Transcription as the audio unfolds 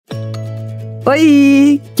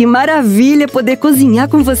Oi! Que maravilha poder cozinhar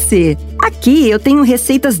com você! Aqui eu tenho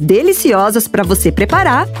receitas deliciosas para você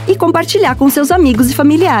preparar e compartilhar com seus amigos e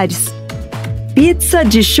familiares. Pizza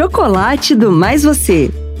de chocolate do Mais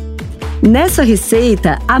Você. Nessa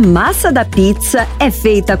receita, a massa da pizza é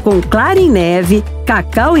feita com clara em neve,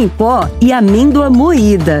 cacau em pó e amêndoa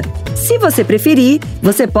moída. Se você preferir,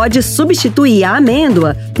 você pode substituir a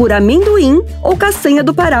amêndoa por amendoim ou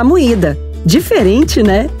castanha-do-pará moída. Diferente,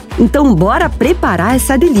 né? Então, bora preparar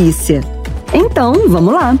essa delícia! Então,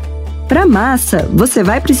 vamos lá! Para massa, você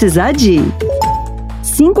vai precisar de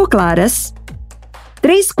 5 claras,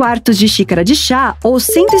 3/4 de xícara de chá ou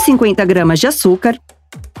 150 gramas de açúcar,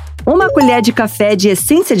 1 colher de café de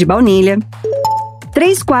essência de baunilha,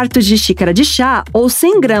 3/4 de xícara de chá ou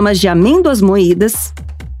 100 gramas de amêndoas moídas,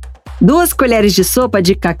 2 colheres de sopa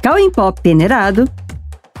de cacau em pó peneirado,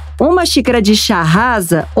 1 xícara de chá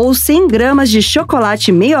rasa ou 100 gramas de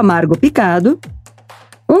chocolate meio amargo picado,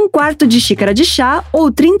 1/4 de xícara de chá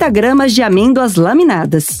ou 30 gramas de amêndoas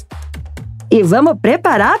laminadas. E vamos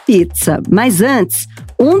preparar a pizza, mas antes,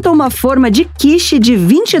 unta uma forma de quiche de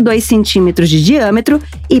 22 centímetros de diâmetro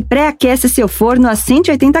e pré-aquece seu forno a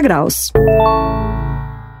 180 graus.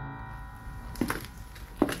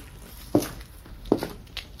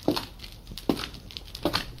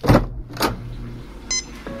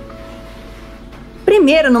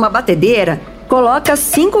 Primeiro, numa batedeira, coloca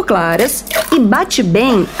 5 claras e bate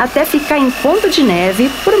bem até ficar em ponto de neve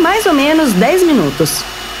por mais ou menos 10 minutos.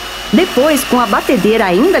 Depois, com a batedeira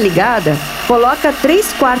ainda ligada, coloca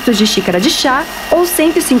 3/4 de xícara de chá ou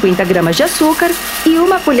 150 gramas de açúcar e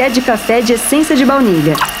 1 colher de café de essência de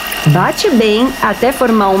baunilha. Bate bem até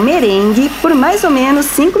formar um merengue por mais ou menos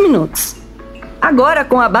 5 minutos. Agora,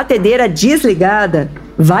 com a batedeira desligada,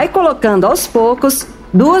 vai colocando aos poucos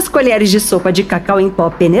 2 colheres de sopa de cacau em pó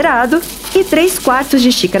peneirado e 3/4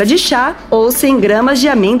 de xícara de chá ou 100 gramas de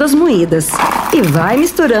amêndoas moídas. E vai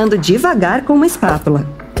misturando devagar com uma espátula.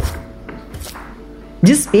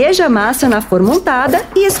 Despeja a massa na forma untada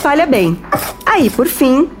e espalha bem. Aí, por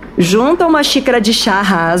fim, junta 1 xícara de chá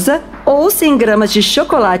rasa ou 100 gramas de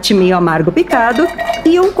chocolate meio amargo picado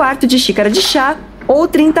e 1/4 de xícara de chá ou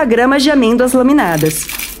 30 gramas de amêndoas laminadas.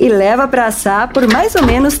 E leva para assar por mais ou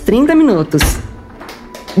menos 30 minutos.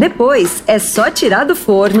 Depois, é só tirar do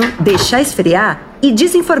forno, deixar esfriar e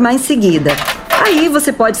desenformar em seguida. Aí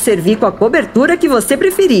você pode servir com a cobertura que você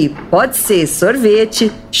preferir. Pode ser sorvete,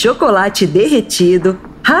 chocolate derretido,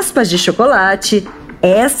 raspas de chocolate.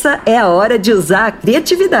 Essa é a hora de usar a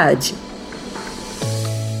criatividade.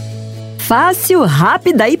 Fácil,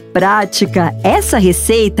 rápida e prática. Essa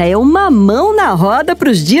receita é uma mão na roda para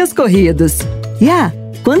os dias corridos.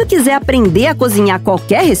 Quando quiser aprender a cozinhar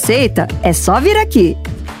qualquer receita, é só vir aqui.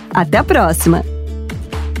 Até a próxima!